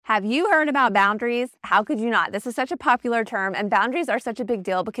Have you heard about boundaries? How could you not? This is such a popular term, and boundaries are such a big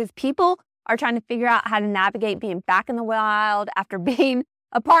deal because people are trying to figure out how to navigate being back in the wild after being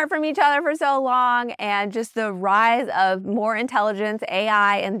apart from each other for so long, and just the rise of more intelligence,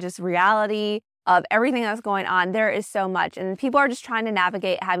 AI, and just reality of everything that's going on. There is so much, and people are just trying to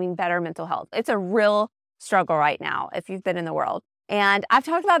navigate having better mental health. It's a real struggle right now if you've been in the world. And I've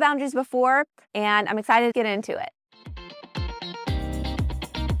talked about boundaries before, and I'm excited to get into it.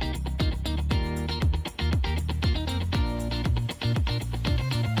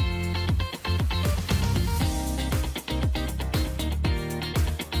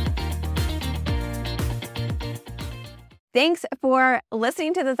 Thanks for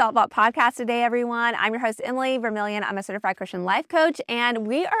listening to the Thought Vault podcast today, everyone. I'm your host, Emily Vermillion. I'm a certified Christian life coach, and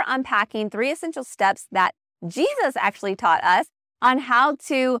we are unpacking 3 essential steps that Jesus actually taught us on how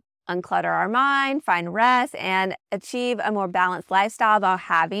to unclutter our mind, find rest, and achieve a more balanced lifestyle while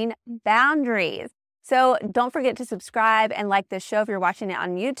having boundaries. So don't forget to subscribe and like this show if you're watching it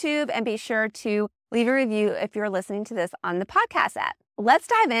on YouTube, and be sure to leave a review if you're listening to this on the podcast app. Let's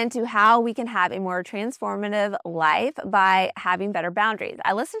dive into how we can have a more transformative life by having better boundaries.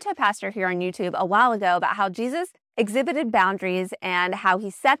 I listened to a pastor here on YouTube a while ago about how Jesus exhibited boundaries and how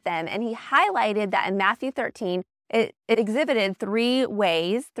he set them. And he highlighted that in Matthew 13, it exhibited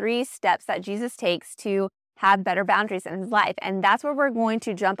 3 steps that Jesus takes to have better boundaries in his life. And that's where we're going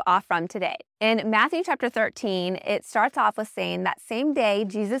to jump off from today. In Matthew chapter 13, it starts off with saying that same day,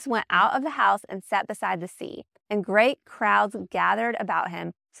 Jesus went out of the house and sat beside the sea. And great crowds gathered about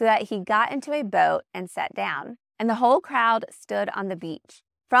him, so that he got into a boat and sat down. And the whole crowd stood on the beach.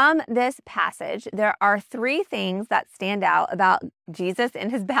 From this passage, there are 3 things that stand out about Jesus and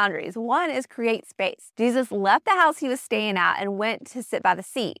his boundaries. One is create space. Jesus left the house he was staying at and went to sit by the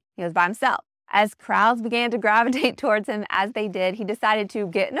sea. He was by himself. As crowds began to gravitate towards him as they did, he decided to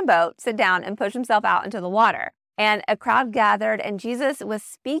get in a boat, sit down, and push himself out into the water. And a crowd gathered, and Jesus was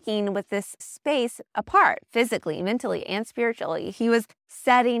speaking with this space apart, physically, mentally, and spiritually. He was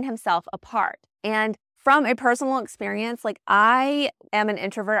setting himself apart. And from a personal experience, I am an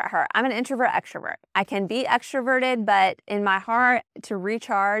introvert at heart. I'm an introvert extrovert. I can be extroverted, but in my heart, to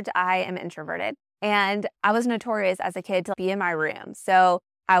recharge, I am introverted. And I was notorious as a kid to be in my room. So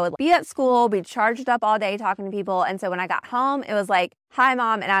I would be at school, be charged up all day talking to people. And so when I got home, it was like, hi,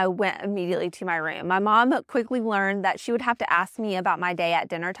 Mom. And I went immediately to my room. My mom quickly learned that she would have to ask me about my day at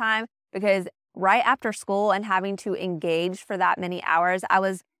dinner time, because right after school and having to engage for that many hours, I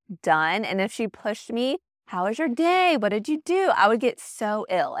was done. And if she pushed me, how was your day? What did you do? I would get so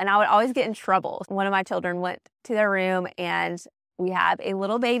ill, and I would always get in trouble. One of my children went to their room, and we have a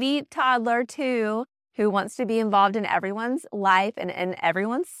little baby toddler too, who wants to be involved in everyone's life and in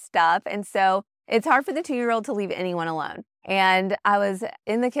everyone's stuff. And so it's hard for the 2-year-old to leave anyone alone. And I was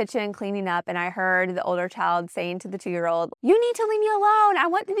in the kitchen cleaning up, and I heard the older child saying to the 2-year-old, "You need to leave me alone. I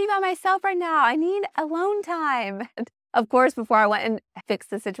want to be by myself right now. I need alone time." And of course, before I went and fixed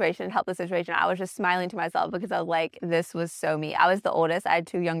the situation, helped the situation, I was just smiling to myself because I was like, this was so me. I was the oldest. I had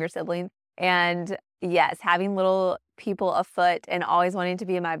 2 younger siblings. And yes, having little people afoot and always wanting to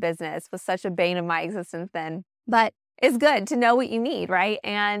be in my business was such a bane of my existence then. But it's good to know what you need, right?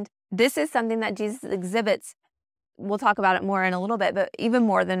 And this is something that Jesus exhibits. We'll talk about it more in a little bit, but even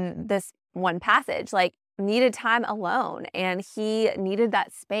more than this one passage, needed time alone, and he needed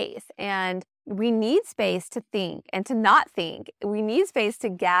that space. And we need space to think and to not think. We need space to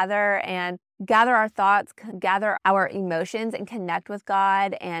gather our thoughts, gather our emotions, and connect with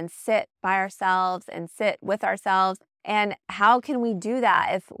God and sit by ourselves and sit with ourselves. And how can we do that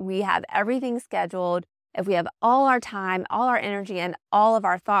if we have everything scheduled, if we have all our time, all our energy, and all of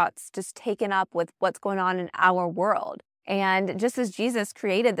our thoughts just taken up with what's going on in our world? And just as Jesus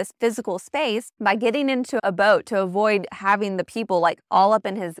created this physical space by getting into a boat to avoid having the people all up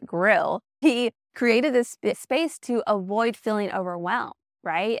in his grill, he created this space to avoid feeling overwhelmed,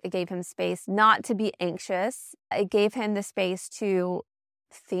 right? It gave him space not to be anxious. It gave him the space to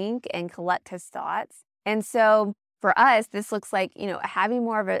think and collect his thoughts. And so for us, this looks like, having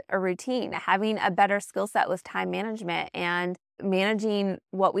more of a routine, having a better skill set with time management, and managing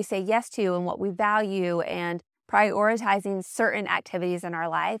what we say yes to and what we value, and prioritizing certain activities in our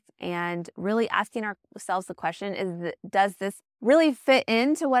life, and really asking ourselves the question, does this really fit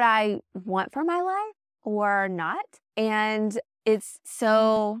into what I want for my life or not? And it's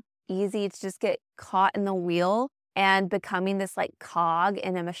so easy to just get caught in the wheel and becoming this cog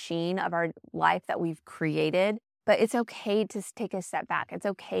in a machine of our life that we've created. But it's okay to take a step back. It's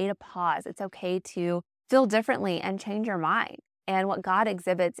okay to pause. It's okay to feel differently and change your mind. And what God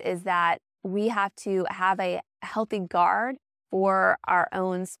exhibits is that we have to have a healthy guard for our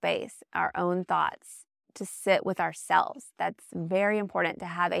own space, our own thoughts, to sit with ourselves. That's very important, to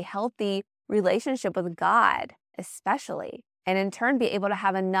have a healthy relationship with God, especially, and in turn be able to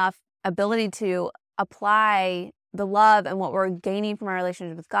have enough ability to apply the love and what we're gaining from our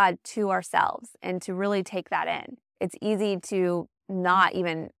relationship with God to ourselves and to really take that in. It's easy to not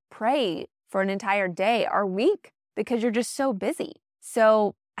even pray for an entire day or week because you're just so busy.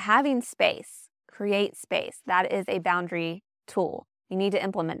 So having space, create space, that is a boundary tool. You need to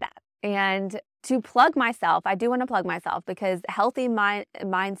implement that. And to plug myself, I do want to plug myself because healthy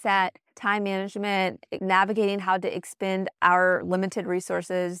mindset, time management, navigating how to expend our limited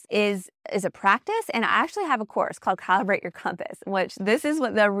resources is a practice. And I actually have a course called Calibrate Your Compass, which this is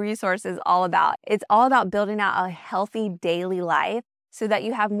what the resource is all about. It's all about building out a healthy daily life so that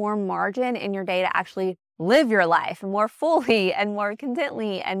you have more margin in your day to actually live your life more fully and more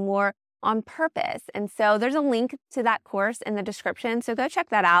contently and more on purpose. And so there's a link to that course in the description. So go check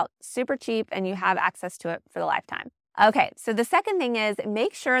that out. Super cheap and you have access to it for the lifetime. Okay, so the second thing is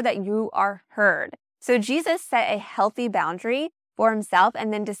make sure that you are heard. So Jesus set a healthy boundary for himself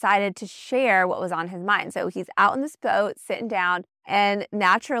and then decided to share what was on his mind. So he's out in this boat, sitting down, and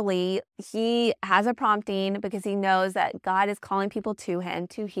naturally he has a prompting because he knows that God is calling people to him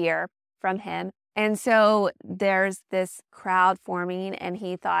to hear from him. And so there's this crowd forming and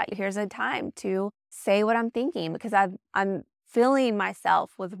he thought, here's a time to say what I'm thinking because I'm filling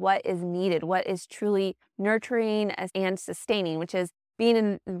myself with what is needed, what is truly nurturing and sustaining, which is being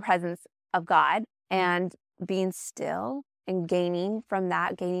in the presence of God and being still and gaining from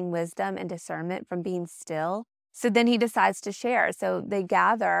that, gaining wisdom and discernment from being still. So then he decides to share. So they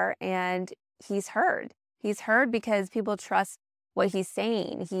gather and he's heard. He's heard because people trust what he's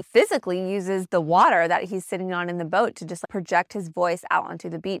saying. He physically uses the water that he's sitting on in the boat to just project his voice out onto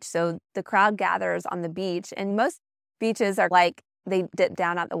the beach. So the crowd gathers on the beach, and most beaches are like they dip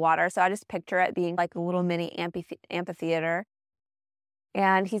down at the water. So I just picture it being like a little mini amphitheater.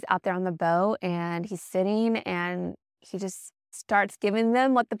 And he's out there on the boat and he's sitting and he just starts giving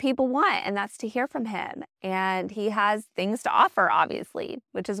them what the people want, and that's to hear from him. And he has things to offer, obviously,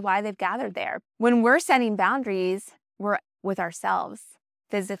 which is why they've gathered there. When we're setting boundaries, we're with ourselves,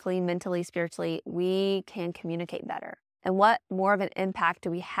 physically, mentally, spiritually, we can communicate better. And what more of an impact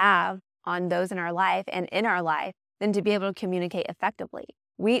do we have on those in our life and in our life than to be able to communicate effectively?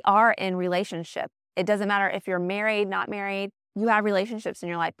 We are in relationship. It doesn't matter if you're married, not married, you have relationships in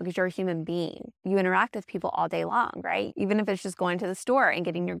your life because you're a human being. You interact with people all day long, right? Even if it's just going to the store and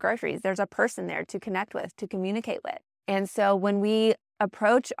getting your groceries, there's a person there to connect with, to communicate with. And so when we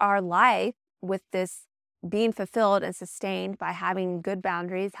approach our life with this being fulfilled and sustained by having good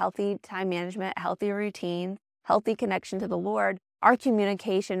boundaries, healthy time management, healthy routine, healthy connection to the Lord, our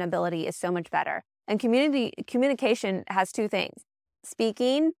communication ability is so much better. And communication has two things: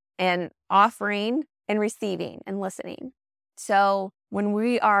 speaking and offering and receiving and listening. So when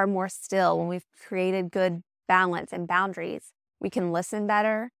we are more still, when we've created good balance and boundaries, we can listen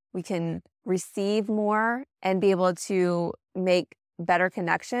better, we can receive more and be able to make better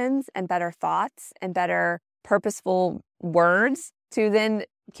connections and better thoughts and better purposeful words to then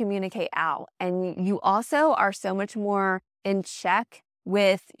communicate out. And you also are so much more in check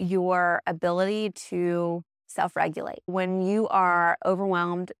with your ability to self-regulate. When you are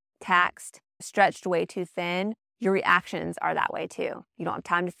overwhelmed, taxed, stretched way too thin, your reactions are that way too. You don't have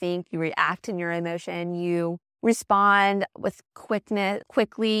time to think. You react in your emotion. You respond with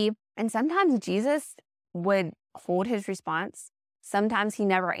quickly. And sometimes Jesus would hold his response. Sometimes he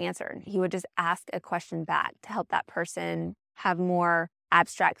never answered. He would just ask a question back to help that person have more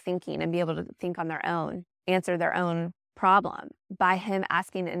abstract thinking and be able to think on their own, answer their own problem by him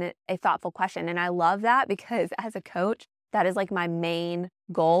asking a thoughtful question. And I love that because as a coach, that is like my main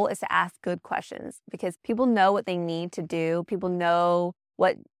goal, is to ask good questions because people know what they need to do. People know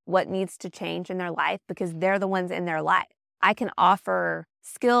what needs to change in their life because they're the ones in their life. I can offer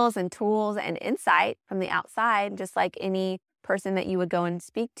skills and tools and insight from the outside, just like any person that you would go and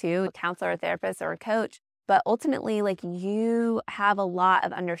speak to, a counselor, a therapist, or a coach. But ultimately, like, you have a lot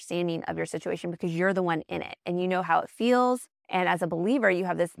of understanding of your situation because you're the one in it and you know how it feels. And as a believer, you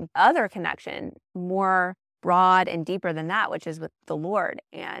have this other connection, more broad and deeper than that, which is with the Lord.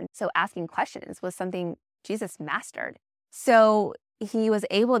 And so asking questions was something Jesus mastered. So he was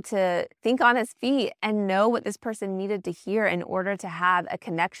able to think on his feet and know what this person needed to hear in order to have a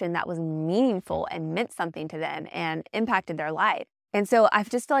connection that was meaningful and meant something to them and impacted their life. And so I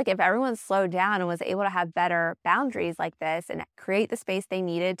just feel like if everyone slowed down and was able to have better boundaries like this and create the space they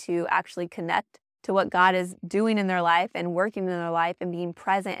needed to actually connect to what God is doing in their life and working in their life and being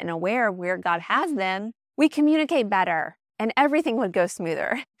present and aware of where God has them, we communicate better and everything would go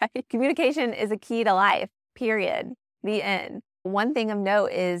smoother. Communication is a key to life, period. The end. One thing of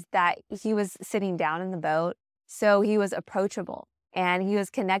note is that he was sitting down in the boat, so he was approachable and he was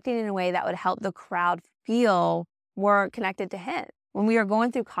connecting in a way that would help the crowd feel more connected to him. When we are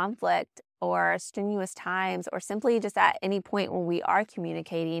going through conflict or strenuous times, or simply just at any point when we are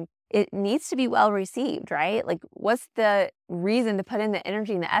communicating, it needs to be well received, right? Like, what's the reason to put in the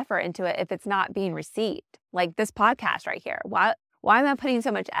energy and the effort into it if it's not being received? Like this podcast right here. Why am I putting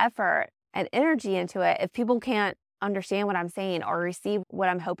so much effort and energy into it if people can't understand what I'm saying or receive what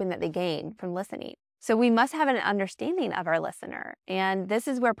I'm hoping that they gain from listening? So we must have an understanding of our listener. And this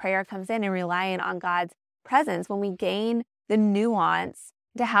is where prayer comes in, and relying on God's presence. When we gain the nuance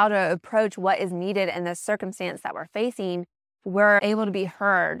to how to approach what is needed in the circumstance that we're facing, we're able to be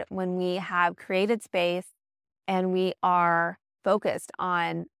heard when we have created space and we are focused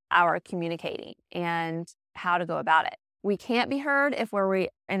on our communicating and how to go about it. We can't be heard if we're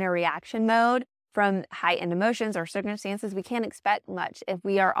in a reaction mode from heightened emotions or circumstances. We can't expect much if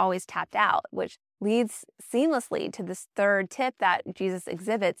we are always tapped out, which leads seamlessly to this third tip that Jesus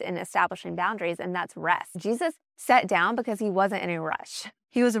exhibits in establishing boundaries, and that's rest. Jesus sat down because he wasn't in a rush.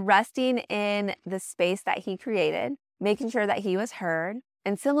 He was resting in the space that he created, making sure that he was heard.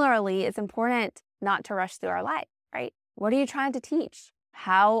 And similarly, it's important not to rush through our life, right? What are you trying to teach?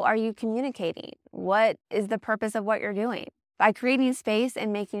 How are you communicating? What is the purpose of what you're doing? By creating space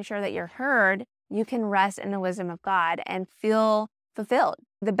and making sure that you're heard, you can rest in the wisdom of God and feel fulfilled.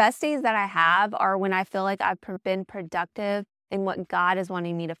 The best days that I have are when I feel like I've been productive in what God is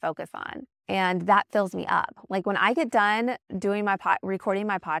wanting me to focus on. And that fills me up. Like when I get done doing recording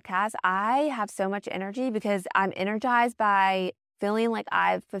my podcast, I have so much energy because I'm energized by feeling like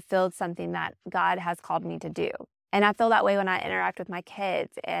I've fulfilled something that God has called me to do. And I feel that way when I interact with my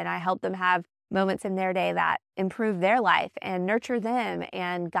kids and I help them have moments in their day that improve their life and nurture them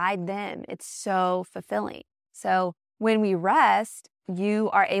and guide them. It's so fulfilling. So when we rest, you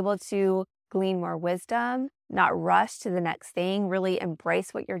are able to glean more wisdom, not rush to the next thing, really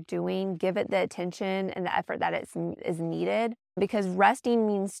embrace what you're doing, give it the attention and the effort that is needed, because resting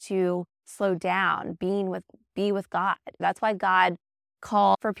means to slow down, be with God. That's why God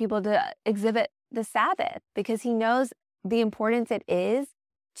called for people to exhibit the Sabbath, because he knows the importance it is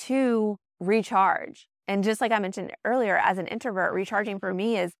to recharge. And just like I mentioned earlier, as an introvert, recharging for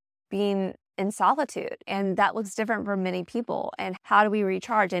me is being in solitude. And that looks different for many people. And how do we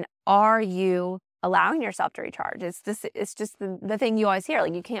recharge? And are you allowing yourself to recharge? It's just the thing you always hear,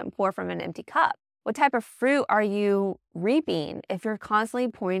 like you can't pour from an empty cup. What type of fruit are you reaping if you're constantly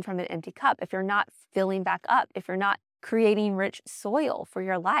pouring from an empty cup? If you're not filling back up, if you're not creating rich soil for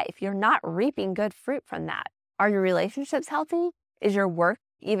your life, you're not reaping good fruit from that. Are your relationships healthy? Is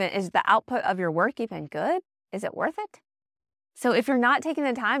the output of your work even good? Is it worth it? So if you're not taking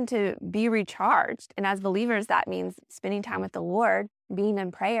the time to be recharged, and as believers, that means spending time with the Lord, being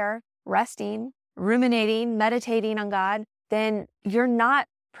in prayer, resting, ruminating, meditating on God, then you're not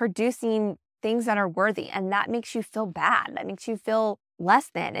producing things that are worthy. And that makes you feel bad. That makes you feel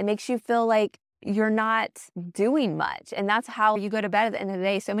less than. It makes you feel like you're not doing much. And that's how you go to bed at the end of the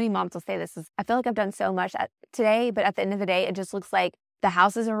day. So many moms will say this is, I feel like I've done so much today, but at the end of the day, it just looks like the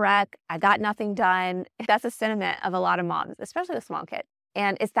house is a wreck. I got nothing done. That's a sentiment of a lot of moms, especially with small kids.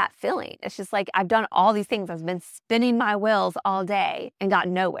 And it's that feeling. It's just like, I've done all these things. I've been spinning my wheels all day and got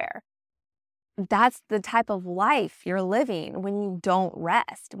nowhere. That's the type of life you're living when you don't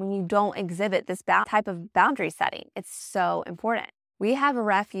rest, when you don't exhibit this type of boundary setting. It's so important. We have a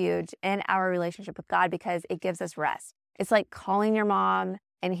refuge in our relationship with God because it gives us rest. It's like calling your mom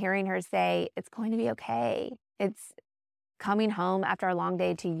and hearing her say, it's going to be okay. It's coming home after a long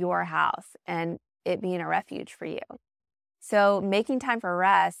day to your house and it being a refuge for you. So making time for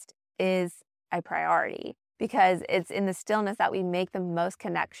rest is a priority because it's in the stillness that we make the most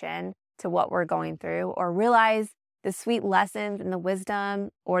connection to what we're going through, or realize the sweet lessons and the wisdom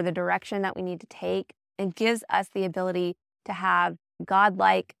or the direction that we need to take. It gives us the ability to have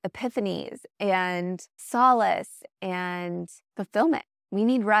God-like epiphanies and solace and fulfillment. We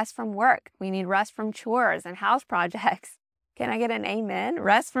need rest from work. We need rest from chores and house projects. Can I get an amen?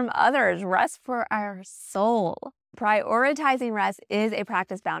 Rest from others, rest for our soul. Prioritizing rest is a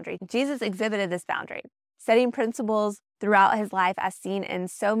practice boundary. Jesus exhibited this boundary, setting principles throughout his life as seen in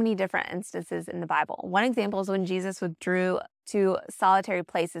so many different instances in the Bible. One example is when Jesus withdrew to solitary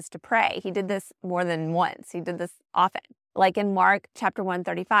places to pray. He did this more than once. He did this often. Like in Mark chapter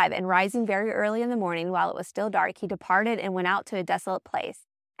 1:35, and rising very early in the morning while it was still dark, he departed and went out to a desolate place.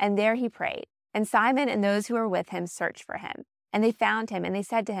 And there he prayed. And Simon and those who were with him searched for him. And they found him and they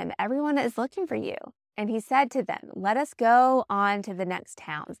said to him, everyone is looking for you. And he said to them, let us go on to the next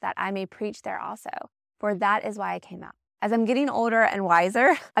towns, that I may preach there also, for that is why I came out. As I'm getting older and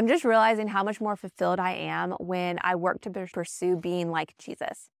wiser, I'm just realizing how much more fulfilled I am when I work to pursue being like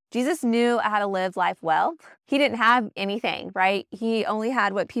Jesus. Jesus knew how to live life well. He didn't have anything, right? He only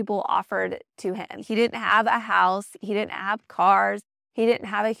had what people offered to him. He didn't have a house. He didn't have cars. He didn't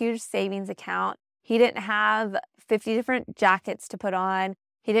have a huge savings account. He didn't have 50 different jackets to put on.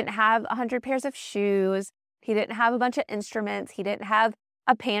 He didn't have 100 pairs of shoes. He didn't have a bunch of instruments. He didn't have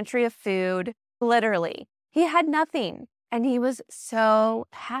a pantry of food. Literally, he had nothing. And he was so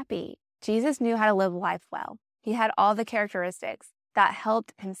happy. Jesus knew how to live life well. He had all the characteristics that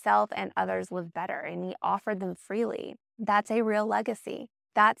helped himself and others live better, and he offered them freely. That's a real legacy.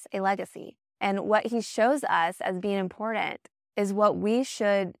 That's a legacy. And what he shows us as being important is what we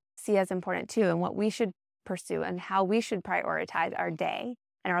should see as important too, and what we should pursue, and how we should prioritize our day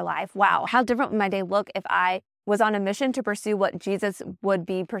and our life. Wow, how different would my day look if I was on a mission to pursue what Jesus would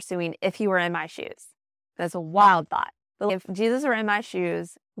be pursuing if he were in my shoes? That's a wild thought. But if Jesus were in my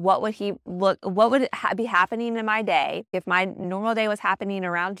shoes, what would be happening in my day? If my normal day was happening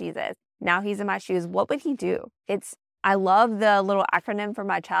around Jesus, now he's in my shoes, what would he do? I love the little acronym from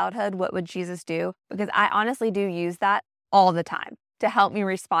my childhood, what would Jesus do? Because I honestly do use that all the time to help me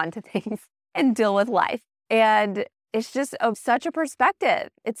respond to things and deal with life. And it's just such a perspective.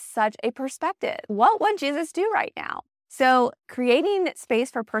 It's such a perspective. What would Jesus do right now? So creating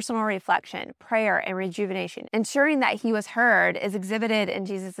space for personal reflection, prayer, and rejuvenation, ensuring that he was heard, is exhibited in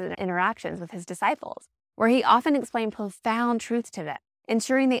Jesus' interactions with his disciples, where he often explained profound truths to them,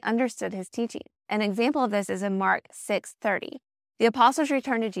 ensuring they understood his teaching. An example of this is in Mark 6:30. The apostles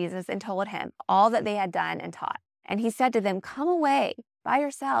returned to Jesus and told him all that they had done and taught. And he said to them, come away by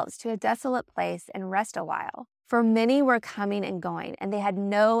yourselves to a desolate place and rest a while. For many were coming and going, and they had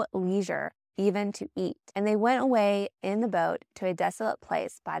no leisure even to eat. And they went away in the boat to a desolate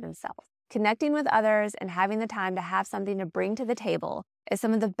place by themselves. Connecting with others and having the time to have something to bring to the table is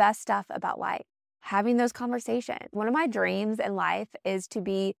some of the best stuff about life. Having those conversations. One of my dreams in life is to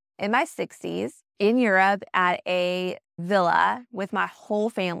be in my 60s in Europe at a villa with my whole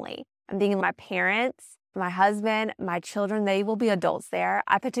family. I'm thinking my parents, my husband, my children, they will be adults there.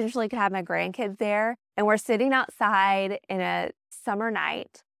 I potentially could have my grandkids there. And we're sitting outside in a summer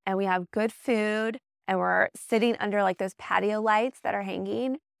night, and we have good food, and we're sitting under like those patio lights that are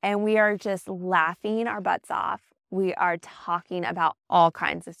hanging, and we are just laughing our butts off. We are talking about all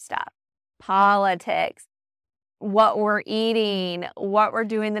kinds of stuff. Politics, what we're eating, what we're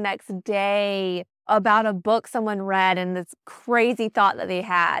doing the next day, about a book someone read and this crazy thought that they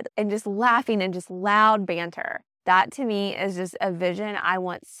had, and just laughing and just loud banter. That to me is just a vision I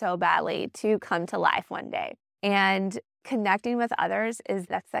want so badly to come to life one day. And connecting with others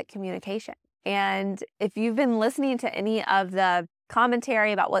that's that communication. And if you've been listening to any of the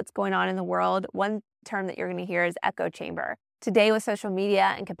commentary about what's going on in the world, one term that you're going to hear is echo chamber. Today with social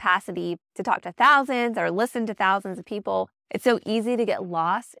media and capacity to talk to thousands or listen to thousands of people, it's so easy to get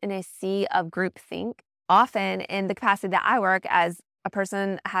lost in a sea of groupthink. Often in the capacity that I work as a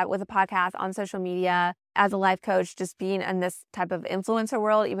person with a podcast on social media, as a life coach, just being in this type of influencer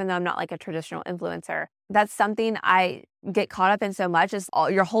world, even though I'm not like a traditional influencer, that's something I get caught up in so much. Is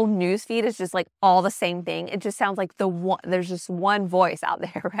your whole news feed is just like all the same thing. It just sounds like there's just one voice out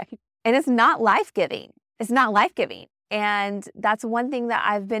there, right? And it's not life-giving. It's not life-giving. And that's one thing that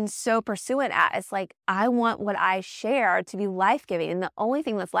I've been so pursuant at. It's like, I want what I share to be life-giving. And the only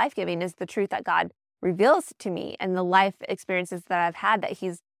thing that's life-giving is the truth that God reveals to me and the life experiences that I've had that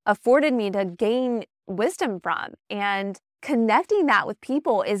he's afforded me to gain wisdom from. And connecting that with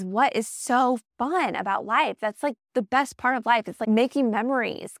people is what is so fun about life. That's like the best part of life. It's like making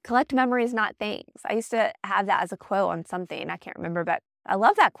memories. Collect memories, not things. I used to have that as a quote on something. I can't remember, but I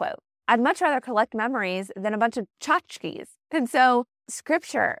love that quote. I'd much rather collect memories than a bunch of tchotchkes. And so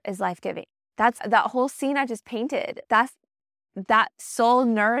scripture is life-giving. That's that whole scene I just painted. That soul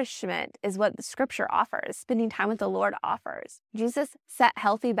nourishment is what the scripture offers. Spending time with the Lord offers. Jesus set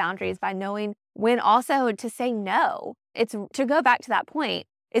healthy boundaries by knowing when also to say no. It's to go back to that point.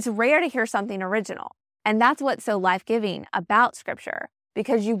 It's rare to hear something original. And that's what's so life-giving about scripture,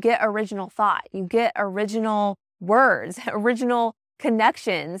 because you get original thought. You get original words, original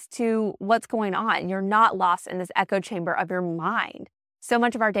connections to what's going on. You're not lost in this echo chamber of your mind. So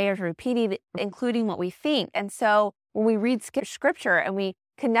much of our day is repeating, including what we think. And so when we read scripture and we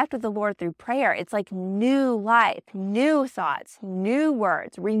connect with the Lord through prayer, it's like new life, new thoughts, new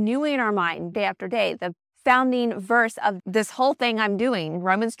words, renewing our mind day after day. The founding verse of this whole thing I'm doing,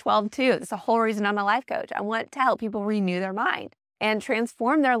 Romans 12:2. It's the whole reason I'm a life coach. I want to help people renew their mind. and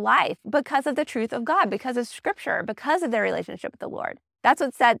transform their life because of the truth of God, because of Scripture, because of their relationship with the Lord. That's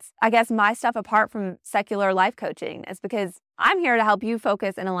what sets, I guess, my stuff apart from secular life coaching, is because I'm here to help you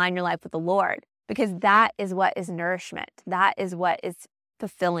focus and align your life with the Lord, because that is what is nourishment. That is what is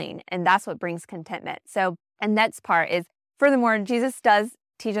fulfilling, and that's what brings contentment. So, and that's part is, furthermore, Jesus does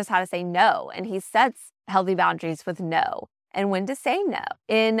teach us how to say no, and he sets healthy boundaries with no and when to say no.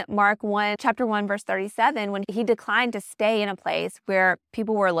 In Mark 1, chapter 1, verse 37, when he declined to stay in a place where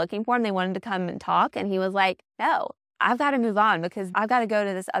people were looking for him, they wanted to come and talk, and he was like, no, I've got to move on because I've got to go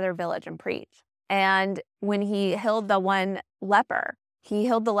to this other village and preach. And when he healed the one leper, he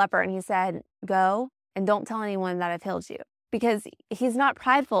healed the leper and he said, go and don't tell anyone that I've healed you. Because he's not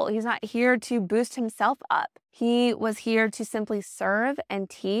prideful. He's not here to boost himself up. He was here to simply serve and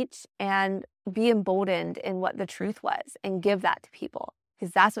teach and be emboldened in what the truth was and give that to people,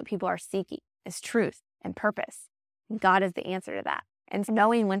 because that's what people are seeking, is truth and purpose. And God is the answer to that. And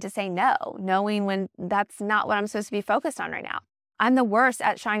knowing when to say no, knowing when that's not what I'm supposed to be focused on right now. I'm the worst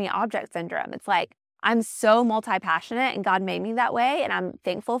at shiny object syndrome. It's like, I'm so multi-passionate, and God made me that way, and I'm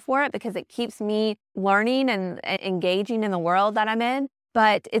thankful for it because it keeps me learning and engaging in the world that I'm in.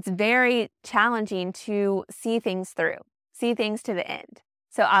 But it's very challenging to see things through, see things to the end.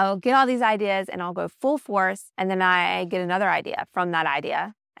 So I'll get all these ideas and I'll go full force, and then I get another idea from that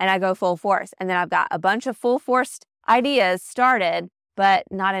idea and I go full force. And then I've got a bunch of full forced ideas started, but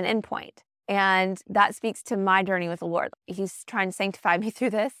not an end point. And that speaks to my journey with the Lord. He's trying to sanctify me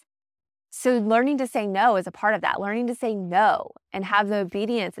through this. So learning to say no is a part of that. Learning to say no and have the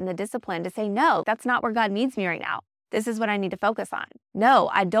obedience and the discipline to say, no, that's not where God needs me right now. This is what I need to focus on. No,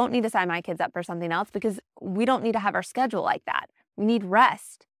 I don't need to sign my kids up for something else, because we don't need to have our schedule like that. We need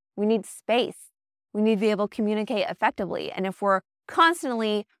rest. We need space. We need to be able to communicate effectively. And if we're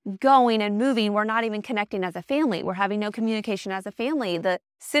constantly going and moving, we're not even connecting as a family. We're having no communication as a family. The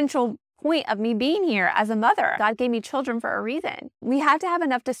central point of me being here as a mother, God gave me children for a reason. We have to have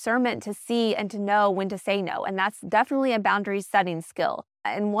enough discernment to see and to know when to say no. And that's definitely a boundary setting skill,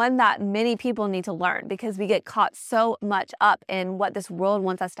 and one that many people need to learn, because we get caught so much up in what this world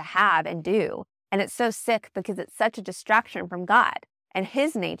wants us to have and do. And it's so sick because it's such a distraction from God and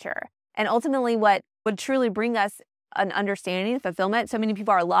his nature. And ultimately what would truly bring us an understanding, fulfillment. So many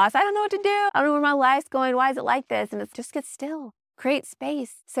people are lost. I don't know what to do. I don't know where my life's going. Why is it like this? And it's just get still. Create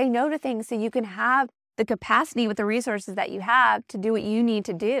space. Say no to things so you can have the capacity with the resources that you have to do what you need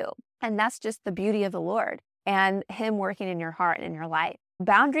to do. And that's just the beauty of the Lord and him working in your heart and in your life.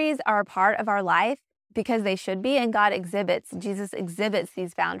 Boundaries are a part of our life because they should be, and Jesus exhibits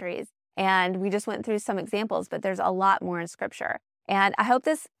these boundaries. And we just went through some examples, but there's a lot more in Scripture. And I hope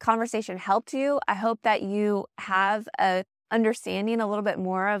this conversation helped you. I hope that you have a understanding a little bit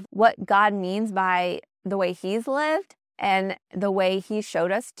more of what God means by the way he's lived and the way he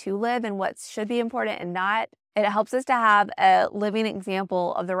showed us to live and what should be important and not. It helps us to have a living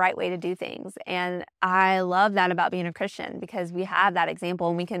example of the right way to do things. And I love that about being a Christian, because we have that example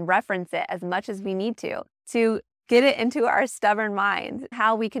and we can reference it as much as we need to get it into our stubborn minds,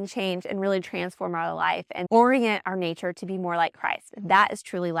 how we can change and really transform our life and orient our nature to be more like Christ. That is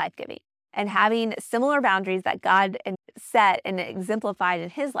truly life-giving. And having similar boundaries that God set and exemplified in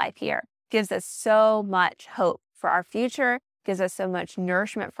his life here gives us so much hope for our future, gives us so much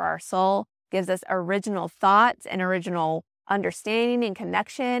nourishment for our soul, gives us original thoughts and original understanding and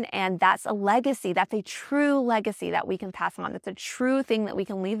connection. And that's a legacy. That's a true legacy that we can pass on. That's a true thing that we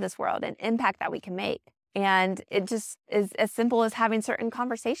can leave this world, an impact that we can make. And it just is as simple as having certain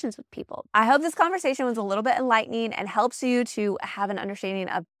conversations with people. I hope this conversation was a little bit enlightening and helps you to have an understanding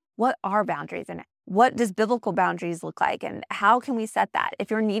of what are boundaries and what does biblical boundaries look like and how can we set that.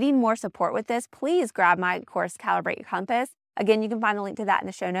 If you're needing more support with this, please grab my course, Calibrate Your Compass. Again, you can find a link to that in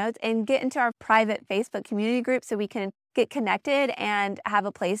the show notes, and get into our private Facebook community group so we can get connected and have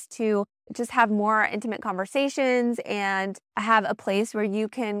a place to just have more intimate conversations and have a place where you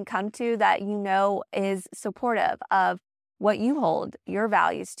can come to that you know is supportive of what you hold your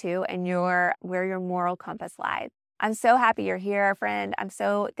values to and where your moral compass lies. I'm so happy you're here, friend. I'm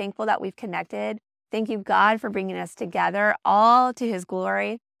so thankful that we've connected. Thank you, God, for bringing us together, all to his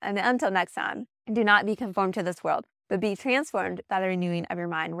glory. And until next time, do not be conformed to this world, but be transformed by the renewing of your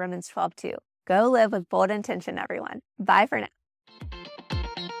mind. Romans 12:2. Go live with bold intention, everyone. Bye for now.